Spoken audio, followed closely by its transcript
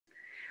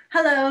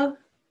Hello.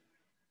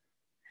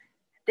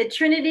 The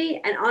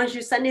Trinity and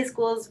Anjou Sunday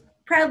Schools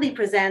proudly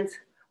present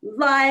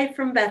Live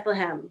from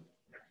Bethlehem.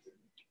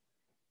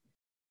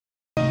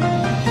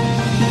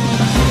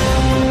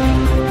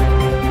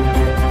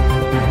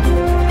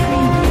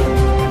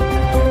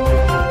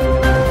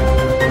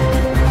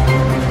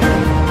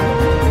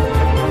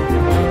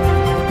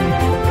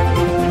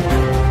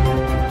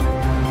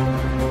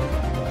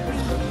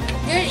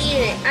 Good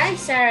evening. I'm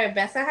Sarah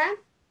Bethlehem.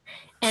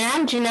 And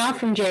I'm Janelle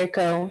from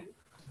Jericho.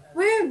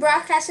 We're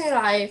broadcasting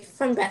live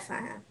from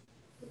Bethlehem.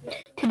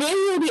 Today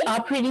we will be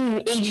operating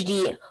in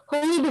HD,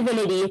 Holy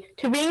Divinity,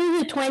 to bring you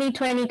the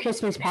 2020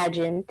 Christmas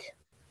pageant.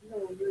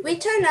 We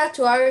turned out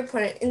to our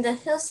reporter in the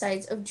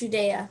hillsides of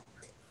Judea,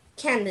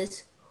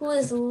 Candace, who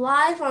is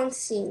live on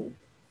scene.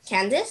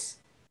 Candace?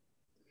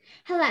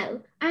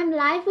 Hello, I'm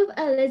live with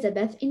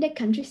Elizabeth in the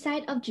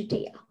countryside of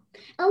Judea.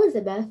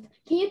 Elizabeth,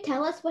 can you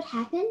tell us what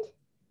happened?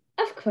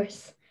 Of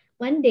course.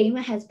 One day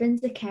my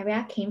husband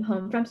Zechariah came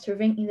home from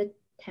serving in the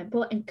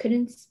temple and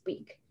couldn't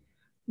speak.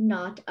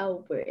 Not a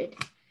word.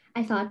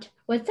 I thought,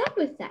 what's up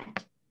with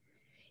that?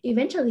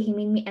 Eventually he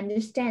made me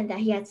understand that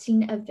he had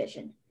seen a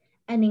vision.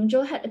 An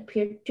angel had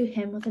appeared to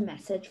him with a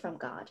message from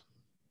God.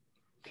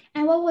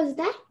 And what was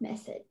that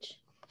message?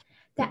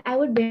 That I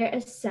would bear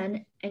a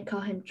son and call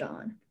him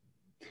John.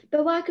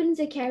 But why couldn't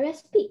Zechariah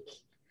speak?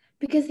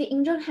 Because the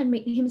angel had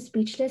made him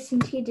speechless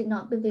since he did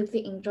not believe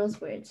the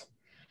angel's words.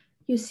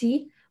 You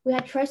see, we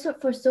had tried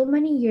for so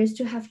many years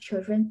to have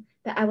children,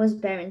 but I was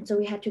barren, so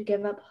we had to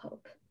give up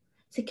hope.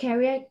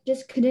 Zechariah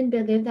just couldn't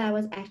believe that I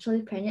was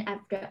actually pregnant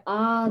after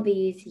all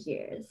these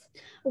years.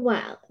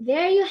 Well,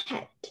 there you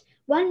have it.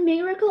 One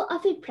miracle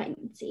of a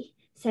pregnancy.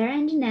 Sarah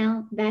and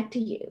Janelle, back to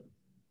you.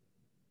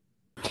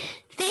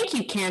 Thank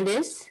you,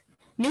 Candace.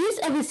 News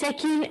of a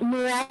second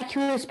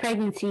miraculous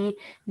pregnancy,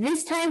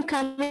 this time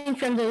coming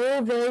from the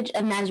little village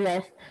of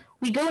Nazareth.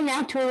 We go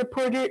now to our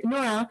reporter,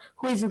 Nora,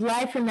 who is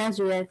live from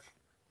Nazareth.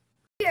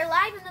 We are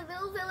live in the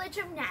little village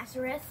of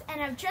Nazareth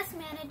and have just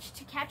managed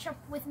to catch up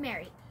with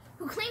Mary,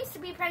 who claims to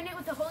be pregnant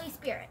with the Holy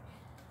Spirit.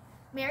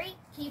 Mary,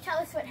 can you tell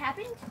us what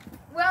happened?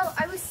 Well,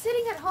 I was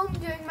sitting at home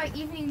doing my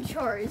evening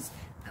chores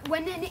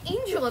when an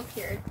angel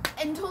appeared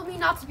and told me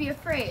not to be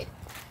afraid.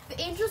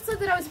 The angel said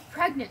that I was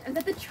pregnant and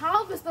that the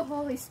child was the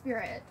Holy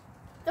Spirit.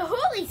 The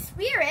Holy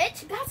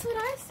Spirit? That's what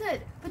I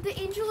said, but the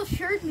angel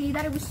assured me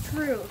that it was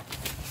true.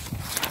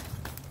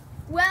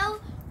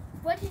 Well,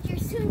 what did your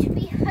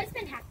soon-to-be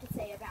husband have to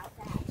say about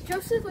that?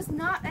 Joseph was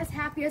not as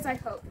happy as I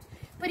hoped,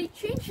 but he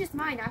changed his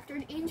mind after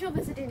an angel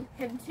visited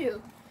him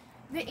too.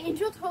 The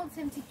angel told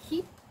him to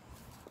keep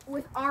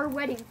with our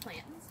wedding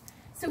plans,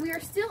 so we are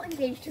still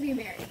engaged to be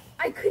married.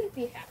 I couldn't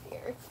be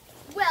happier.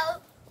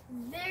 Well,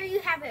 there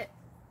you have it,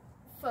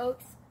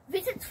 folks.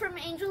 Visits from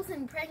angels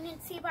and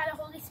pregnancy by the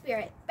Holy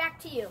Spirit. Back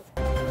to you.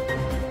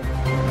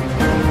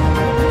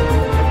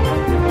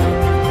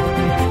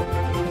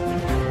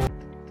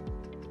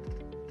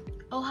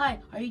 Oh hi,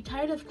 are you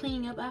tired of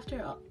cleaning up after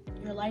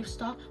your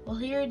livestock? Well,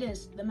 here it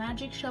is, the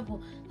magic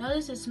shovel.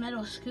 Notice this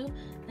metal scoop.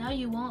 Now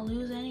you won't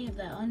lose any of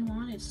that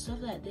unwanted stuff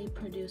that they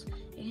produce.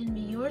 It can be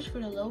yours for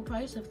the low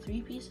price of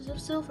 3 pieces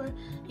of silver.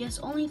 Yes,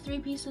 only 3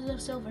 pieces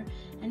of silver.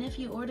 And if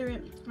you order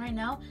it right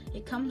now,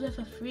 it comes with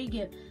a free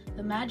gift,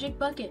 the magic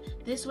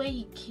bucket. This way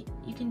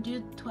you can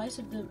do twice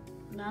of the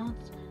amount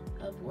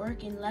of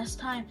work in less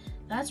time.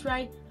 That's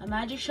right, a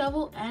magic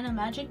shovel and a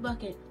magic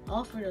bucket,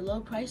 all for the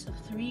low price of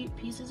 3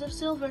 pieces of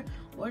silver.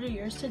 Order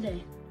yours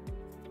today.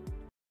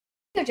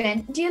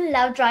 Children, do you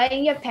love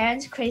driving your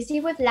parents crazy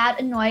with loud,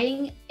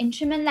 annoying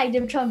instruments like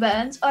the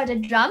trombones or the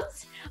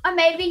drums? Or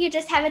maybe you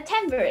just have a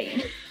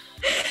tambourine.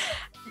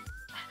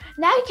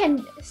 Now you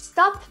can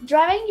stop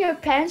driving your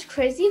parents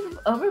crazy with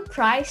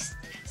overpriced,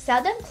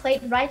 seldom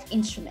played right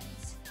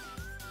instruments.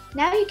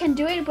 Now you can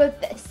do it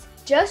with this,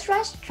 Just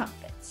Rush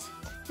trumpets.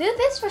 Do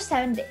this for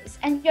 7 days,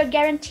 and you're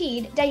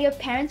guaranteed that your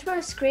parents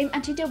will scream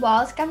until the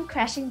walls come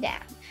crashing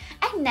down.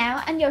 And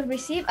now, you'll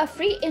receive a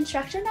free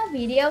instructional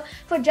video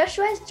for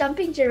Joshua's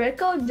Jumping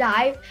Jericho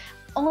dive,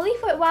 only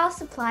for while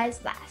supplies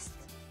last.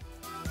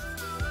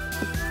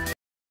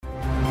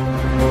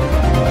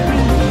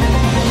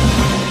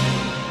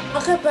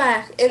 Welcome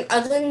back. In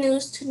other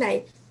news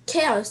tonight,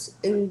 chaos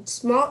in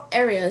small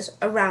areas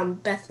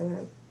around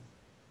Bethlehem.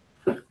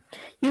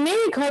 You may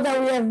recall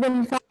that we have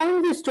been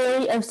following the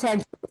story of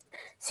census.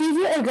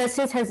 Caesar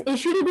Augustus has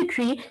issued a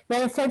decree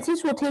that a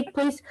census will take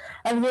place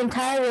of the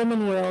entire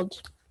Roman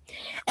world.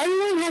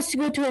 Everyone has to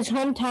go to his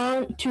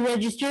hometown to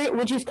register,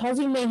 which is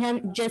causing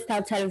mayhem just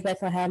outside of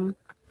Bethlehem.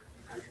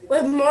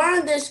 With more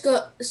on this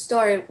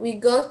story, we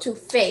go to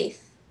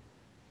Faith,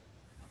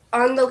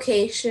 on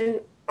location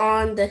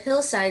on the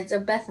hillsides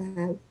of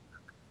Bethlehem.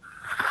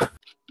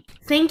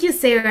 Thank you,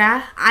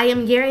 Sarah. I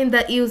am here in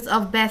the hills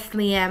of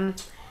Bethlehem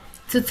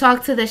to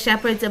talk to the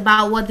shepherds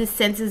about what this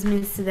census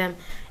means to them.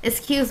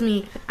 Excuse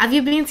me, have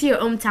you been to your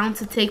hometown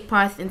to take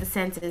part in the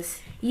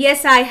census?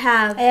 Yes, I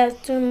have. I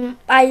have to.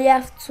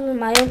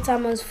 My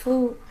hometown was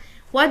full.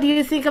 What do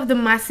you think of the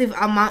massive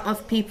amount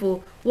of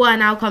people who are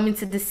now coming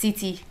to the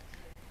city?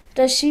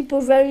 The sheep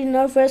were very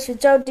nervous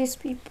without these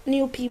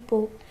new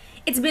people.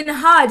 It's been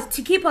hard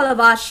to keep all of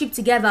our sheep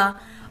together.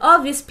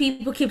 All these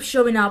people keep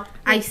showing up.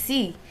 I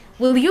see.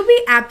 Will you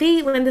be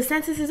happy when the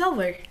census is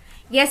over?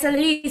 Yes, at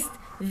least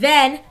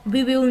then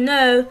we will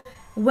know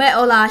where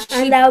all our sheep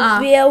and I'll are.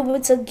 be able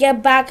to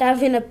get back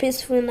having a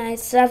peaceful night.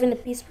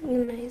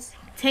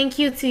 Thank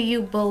you to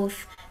you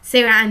both,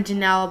 Sarah and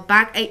Janelle.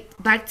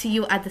 Back to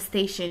you at the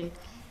station.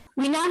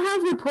 We now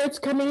have reports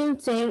coming in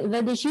saying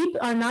that the sheep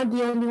are not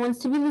the only ones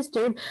to be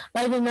disturbed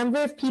by the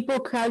number of people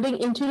crowding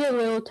into the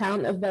little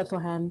town of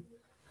Bethlehem.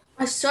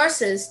 Our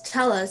sources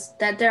tell us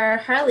that there are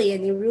hardly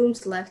any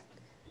rooms left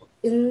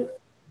in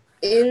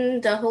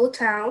the whole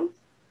town.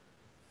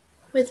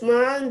 With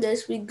more on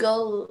this, we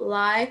go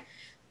live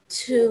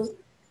to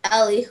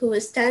Ellie, who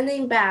is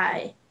standing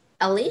by.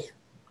 Ellie?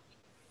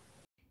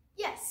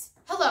 Yes,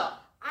 hello.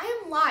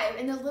 I am live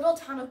in the little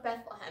town of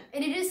Bethlehem,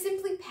 and it is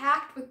simply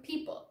packed with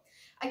people.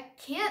 I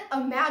can't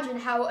imagine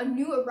how a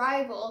new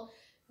arrival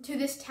to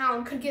this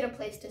town could get a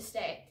place to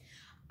stay.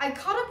 I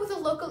caught up with a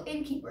local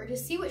innkeeper to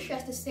see what she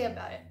has to say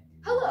about it.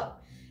 Hello,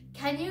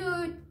 can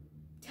you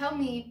tell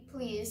me,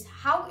 please,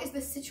 how is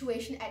the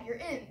situation at your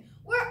inn?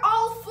 We're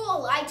all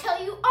full, I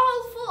tell you,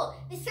 all full.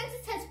 The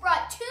census has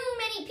brought too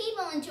many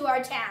people into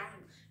our town.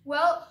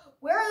 Well,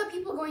 where are the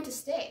people going to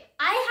stay?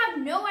 I have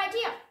no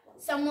idea.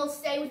 Some will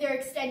stay with their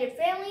extended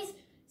families,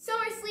 some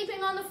are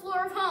sleeping on the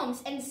floor of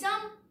homes, and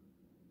some,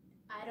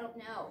 I don't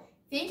know.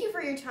 Thank you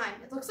for your time.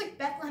 It looks like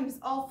Bethlehem is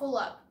all full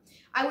up.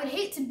 I would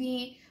hate to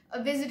be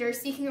a visitor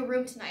seeking a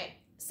room tonight.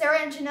 Sarah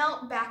and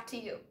Janelle, back to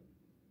you.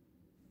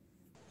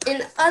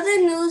 In other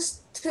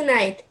news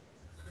tonight,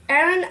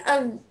 Aaron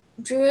of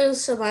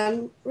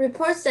Jerusalem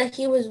reports that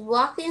he was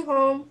walking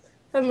home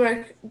from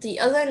work the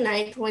other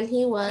night when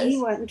he was... We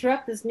will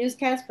interrupt this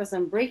newscast for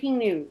some breaking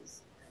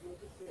news.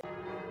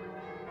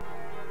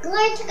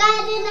 Glory to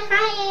God in the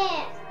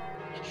highest.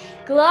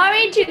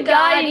 Glory to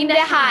God in the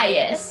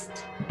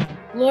highest.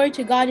 Glory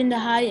to God in the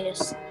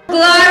highest.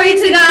 Glory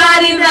to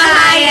God in the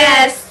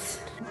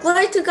highest.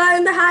 Glory to God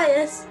in the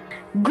highest.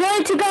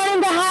 Glory to God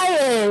in the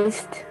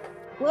highest.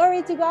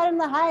 Glory to God in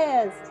the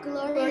highest.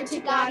 Glory to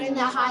God in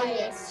the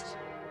highest.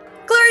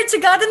 Glory to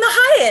God in the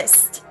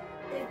highest.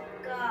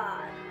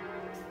 God.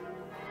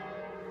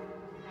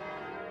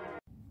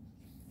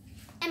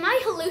 Am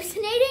I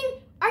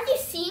hallucinating? Are you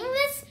seeing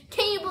this?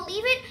 Can you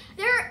believe it?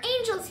 There are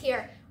angels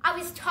here. I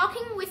was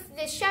talking with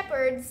the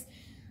shepherds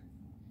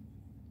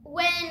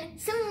when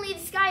suddenly the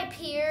sky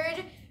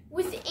appeared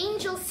with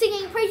angels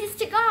singing praises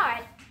to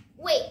God.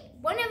 Wait,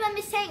 one of them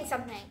is saying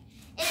something.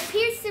 It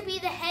appears to be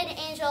the head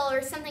angel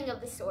or something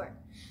of the sort.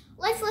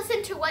 Let's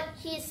listen to what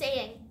he is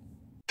saying.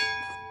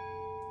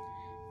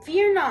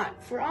 Fear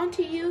not, for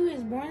unto you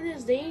is born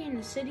this day in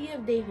the city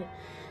of David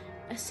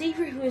a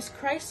Savior who is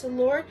Christ the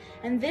Lord,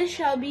 and this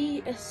shall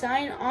be a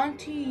sign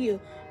unto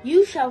you.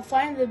 You shall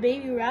find the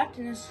baby wrapped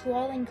in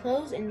swaddling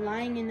clothes and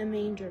lying in a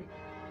manger.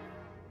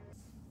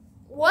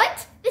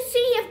 What? The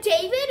city of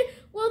David?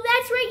 Well,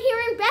 that's right here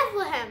in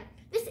Bethlehem.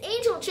 This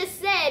angel just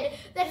said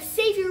that a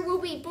Savior will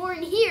be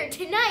born here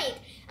tonight,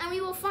 and we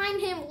will find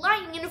him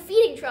lying in a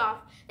feeding trough.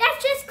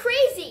 That's just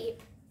crazy.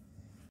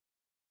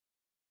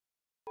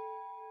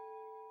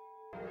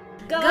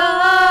 Go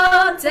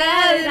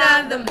tell it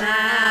on the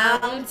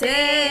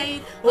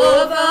mountain,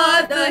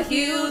 over the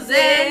hills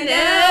and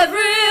everywhere.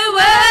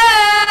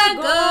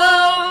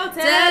 Go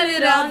tell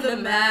it on the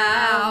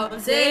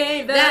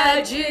mountain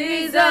that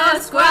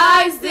Jesus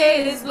Christ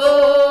is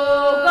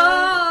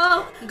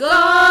Lord.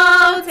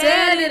 Go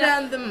tell it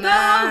on the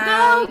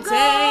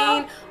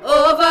mountain,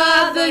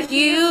 over the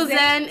hills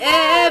and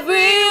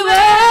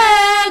everywhere.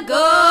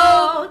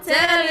 Go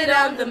tell it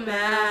on the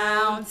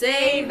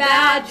mountain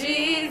that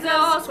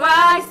Jesus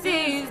Christ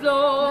is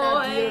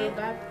Lord.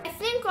 I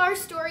think our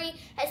story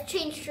has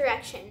changed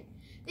direction.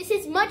 This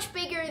is much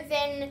bigger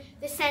than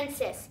the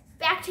census.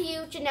 Back to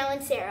you, Janelle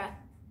and Sarah.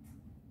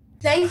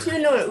 Thank you,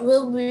 Norm.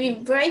 We'll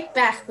be right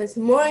back with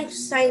more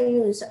exciting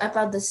news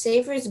about the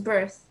Savior's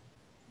birth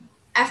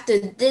after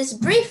this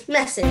brief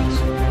message.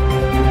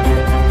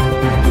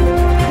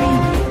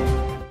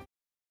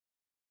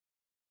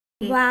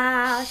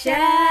 While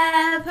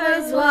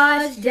shepherds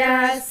watch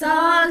their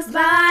songs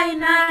by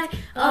night,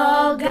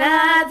 all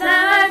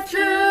gathered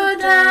through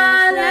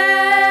the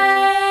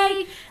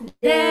lake,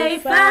 they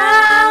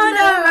found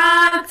a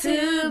rock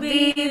to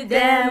be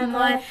them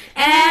one,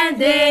 and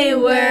they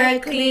were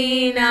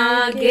clean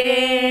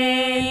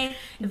again.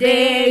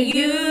 They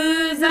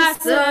used a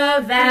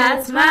serve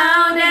that's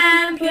mild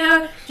and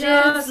pure,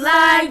 just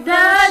like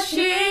the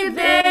sheep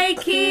they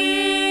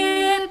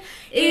keep.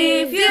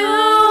 If you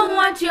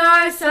want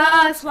your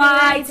socks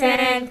white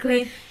and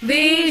clean,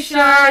 be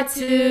sure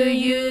to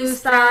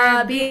use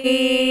Starbeam.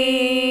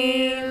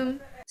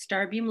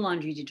 Starbeam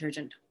laundry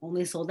detergent,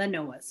 only sold at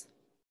Noah's.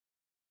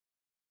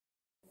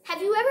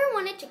 Have you ever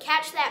wanted to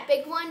catch that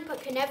big one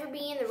but could never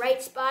be in the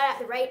right spot at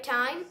the right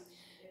time?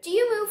 Do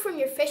you move from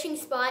your fishing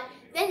spot,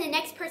 then the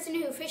next person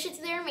who fishes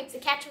there makes the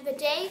catch of the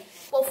day?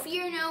 Well,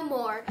 fear no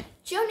more.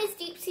 Jonah's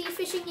Deep Sea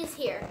Fishing is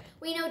here.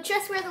 We know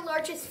just where the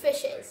largest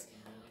fish is.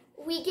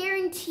 We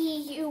guarantee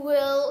you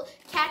will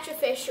catch a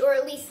fish, or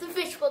at least the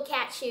fish will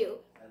catch you.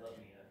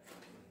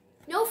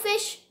 No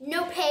fish,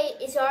 no pay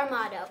is our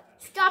motto.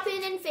 Stop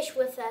in and fish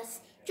with us.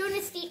 Join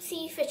us deep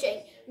sea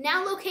fishing,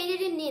 now located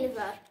in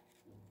Nineveh.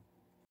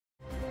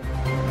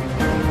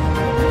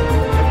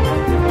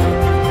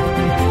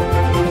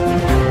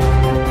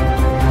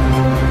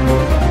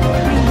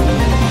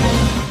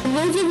 For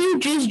those of you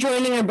just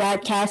joining our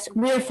broadcast,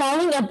 we are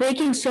following a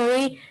breaking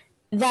story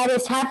that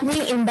is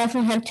happening in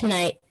Bethlehem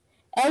tonight.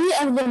 Ellie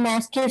of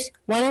Damascus,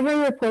 one of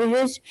our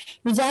reporters,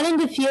 was out in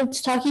the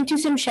fields talking to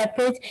some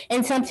shepherds,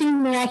 and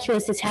something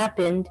miraculous has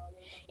happened.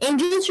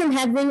 Angels from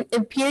heaven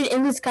appeared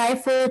in the sky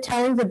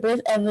foretelling the birth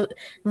of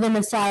the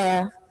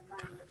Messiah.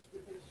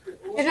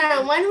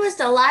 When was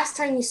the last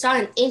time you saw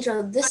an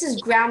angel? This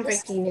is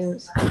groundbreaking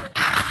news.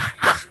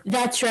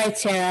 That's right,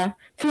 Sarah.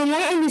 For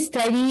more on the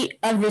study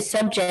of this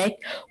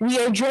subject, we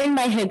are joined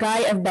by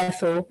Haggai of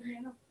Bethel,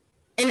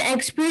 an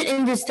expert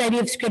in the study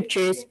of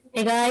scriptures.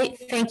 Haggai,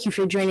 thank you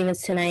for joining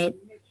us tonight.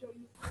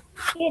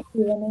 Hey,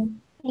 Tiffany.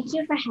 Thank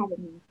you for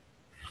having me.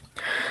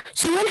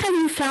 So what have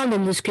you found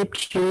in the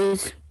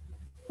scriptures?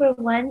 For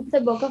one, the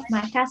book of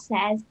Micah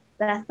says,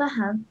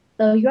 Bethlehem,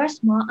 though you are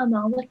small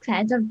among the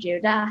clans of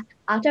Judah,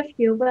 out of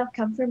you will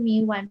come for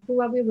me one who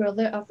will be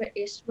ruler over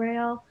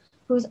Israel,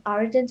 whose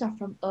origins are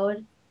from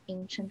old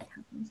ancient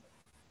times.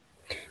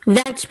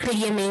 That's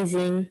pretty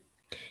amazing.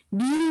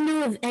 Do you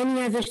know of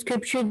any other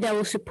scripture that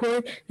will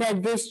support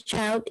that this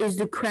child is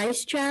the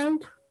Christ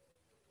child?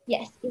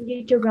 Yes, in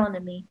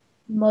Deuteronomy,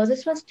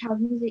 Moses was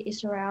telling the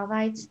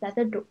Israelites that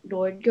the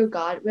Lord your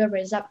God will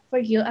raise up for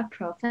you a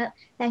prophet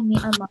like me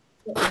among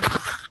you.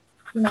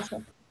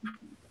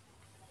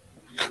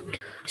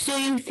 So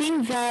you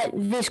think that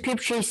the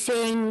scripture is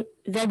saying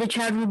that the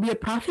child will be a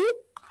prophet?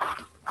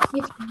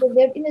 If you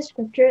believe in the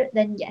scripture,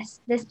 then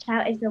yes, this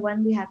child is the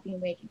one we have been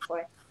waiting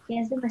for. He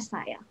is the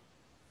Messiah.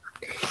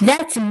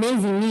 That's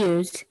amazing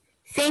news.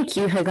 Thank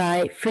you,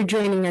 Haggai, for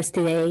joining us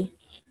today.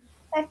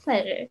 My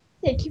pleasure.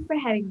 Thank you for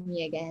having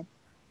me again.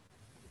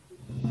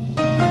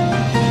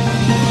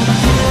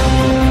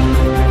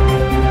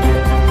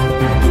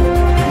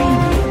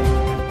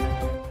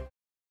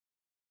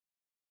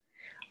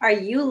 Are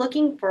you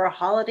looking for a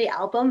holiday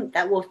album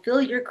that will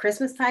fill your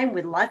Christmas time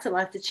with lots and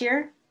lots of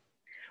cheer?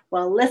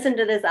 Well, listen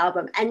to this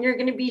album and you're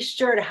going to be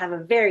sure to have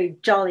a very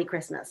jolly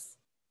Christmas.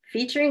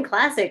 Featuring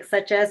classics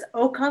such as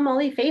O Come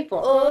All Ye Faithful.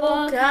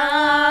 O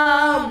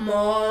come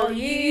all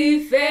ye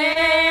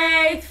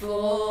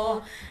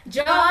faithful,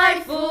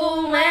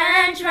 joyful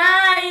and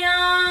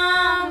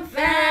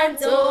triumphant.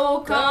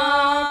 O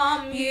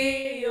come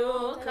ye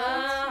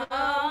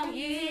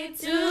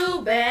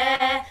to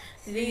Bethlehem.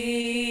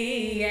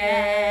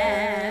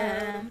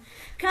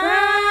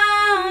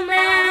 Come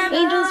and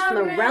Angels from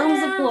the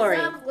realms of glory.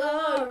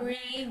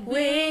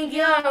 Wing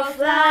your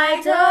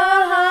flight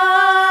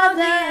o'er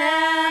the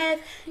head,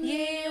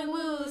 ye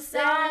will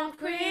sound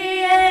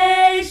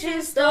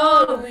creation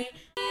story.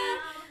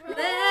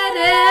 Let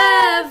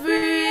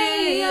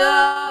every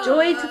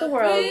Joy to the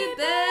world.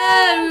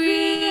 there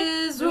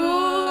is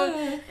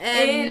room,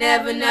 and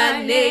never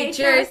not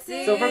nature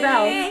sing. Silver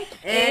bells.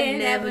 And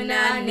never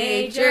not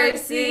nature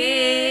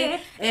sing.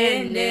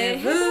 And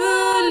never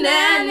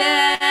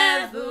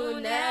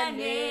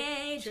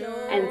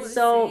nature. And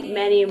so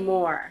many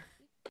more.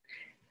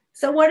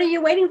 So what are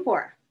you waiting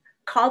for?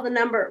 Call the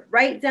number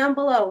right down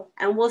below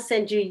and we'll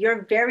send you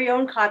your very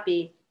own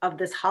copy of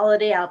this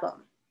holiday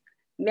album.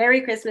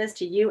 Merry Christmas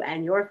to you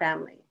and your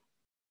family.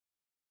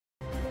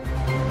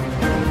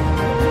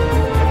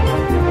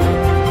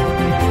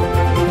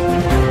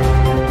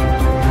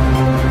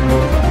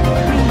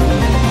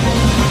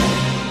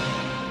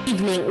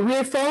 Evening,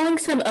 we're following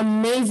some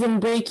amazing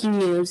breaking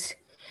news.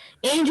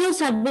 Angels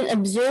have been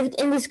observed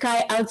in the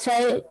sky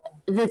outside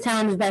the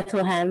town of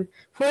Bethlehem,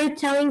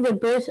 foretelling the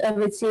birth of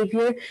its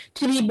Savior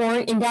to be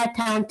born in that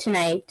town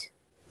tonight.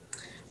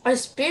 Our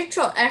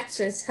spiritual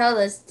experts tell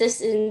us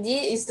this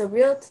indeed is the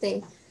real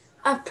thing.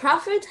 A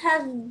prophet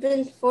has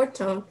been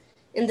foretold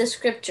in the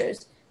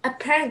scriptures.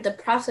 Apparently the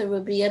prophet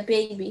will be a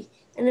baby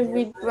and will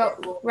be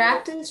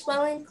wrapped in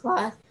swaddling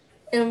cloth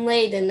and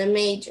laid in a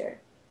manger.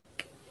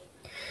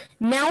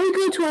 Now we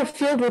go to our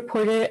field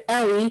reporter,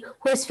 Ellie,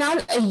 who has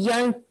found a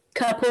young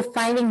couple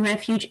finding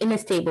refuge in a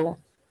stable.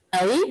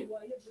 Ellie?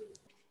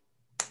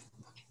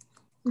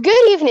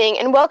 Good evening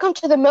and welcome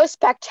to the most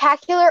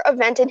spectacular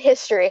event in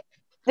history.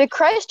 The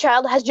Christ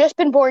child has just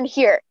been born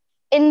here,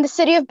 in the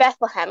city of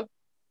Bethlehem.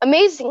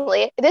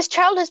 Amazingly, this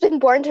child has been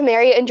born to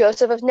Mary and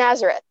Joseph of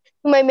Nazareth,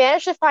 whom I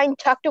managed to find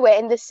tucked away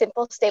in this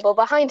simple stable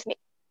behind me.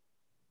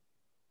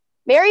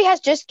 Mary has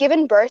just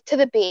given birth to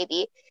the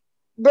baby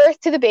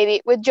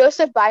with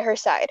Joseph by her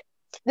side.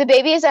 The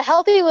baby is a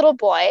healthy little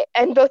boy,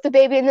 and both the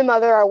baby and the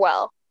mother are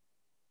well.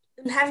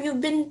 And have you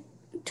been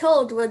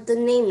told what the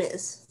name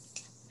is?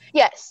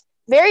 Yes,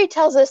 Mary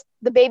tells us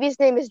the baby's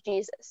name is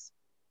Jesus.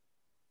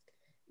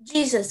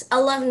 Jesus, a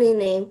lovely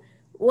name.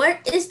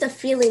 What is the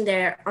feeling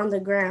there on the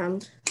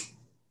ground?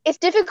 It's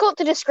difficult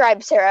to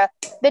describe, Sarah.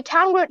 The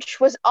town, which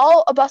was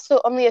all a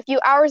bustle only a few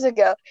hours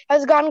ago,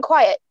 has gone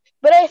quiet.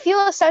 but I feel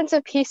a sense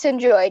of peace and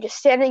joy just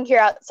standing here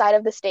outside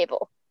of the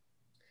stable.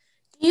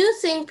 Do you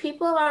think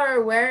people are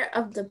aware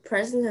of the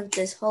presence of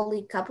this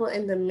holy couple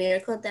and the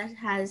miracle that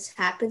has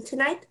happened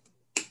tonight?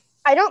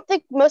 I don't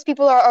think most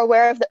people are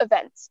aware of the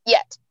events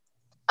yet,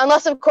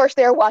 unless, of course,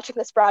 they are watching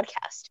this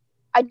broadcast.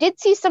 I did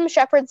see some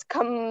shepherds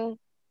come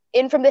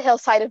in from the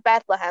hillside of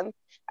Bethlehem.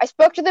 I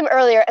spoke to them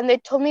earlier, and they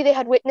told me they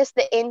had witnessed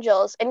the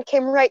angels and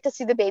came right to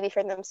see the baby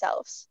for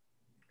themselves.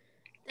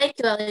 Thank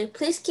you, Ellie.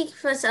 Please keep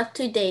us up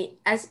to date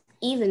as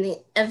evening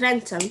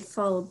event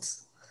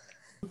unfolds.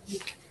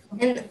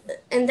 And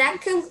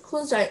that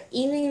concludes our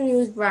evening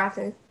news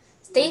bulletin.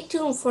 Stay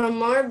tuned for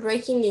more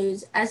breaking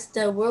news as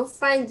the world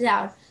finds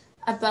out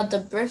about the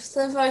birth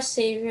of our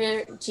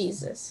Savior,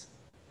 Jesus.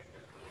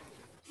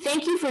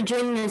 Thank you for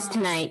joining us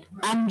tonight.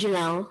 I'm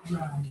Janelle.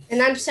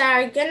 And I'm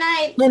Sarah. Good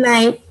night. Good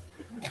night.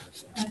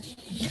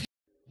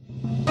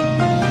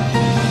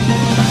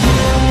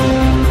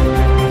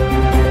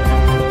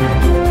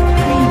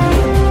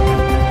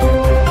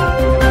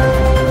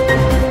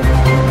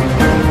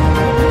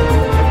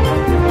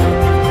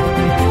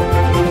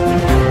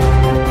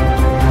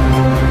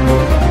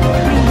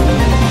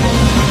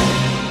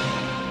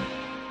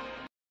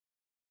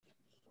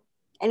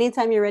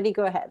 Anytime you're ready,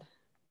 go ahead.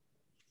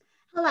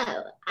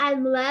 Hello,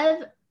 I'm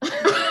Lev.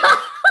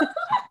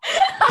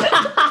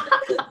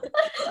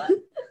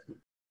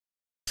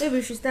 Maybe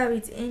we should start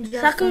with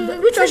Angel.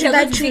 Which one should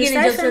I choose? Which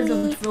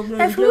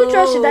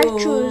one should I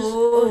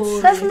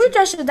choose? Which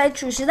one should I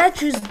choose? Should I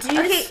choose this?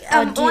 Okay,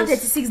 or this?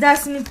 136,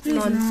 that's me, please.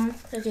 No.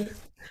 Okay.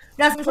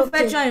 That's me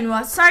for join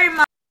was. Sorry,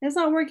 ma. It's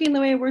not working the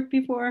way it worked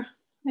before.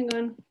 Hang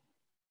on.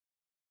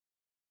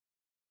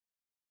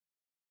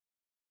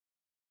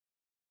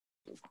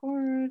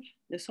 Record.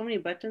 There's so many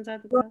buttons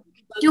at the top.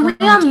 Do we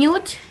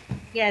unmute?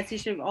 Yes, you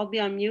should all be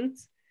on mute.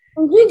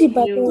 I'm really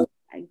button.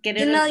 Get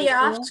it. You know you're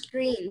off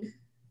screen.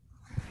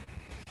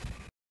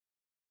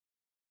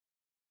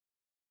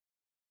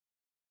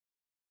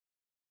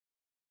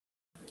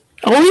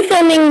 Are we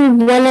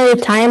filming one at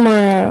a time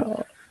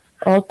or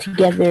all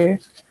together?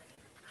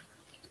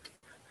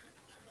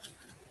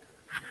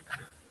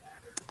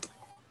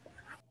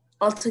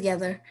 All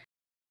together.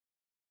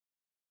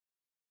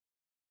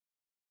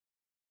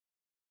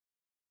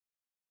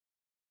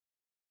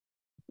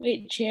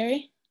 Wait,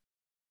 Cherry?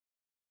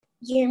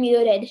 You're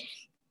muted.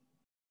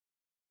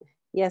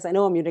 Yes, I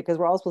know I'm muted because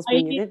we're all supposed to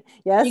be muted.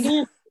 Yes.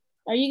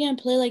 Are you gonna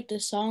play like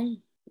the song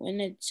when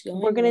it's going?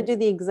 We're gonna do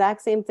the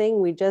exact same thing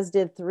we just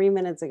did 3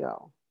 minutes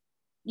ago.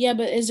 Yeah,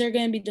 but is there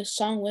gonna be the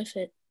song with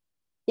it?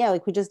 Yeah,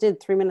 like we just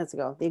did 3 minutes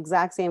ago. The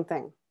exact same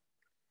thing.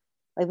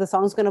 Like the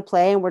song's gonna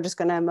play and we're just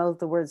gonna mouth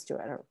the words to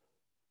it,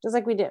 just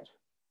like we did.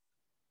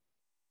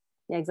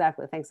 Yeah,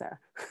 exactly. Thanks, Sarah.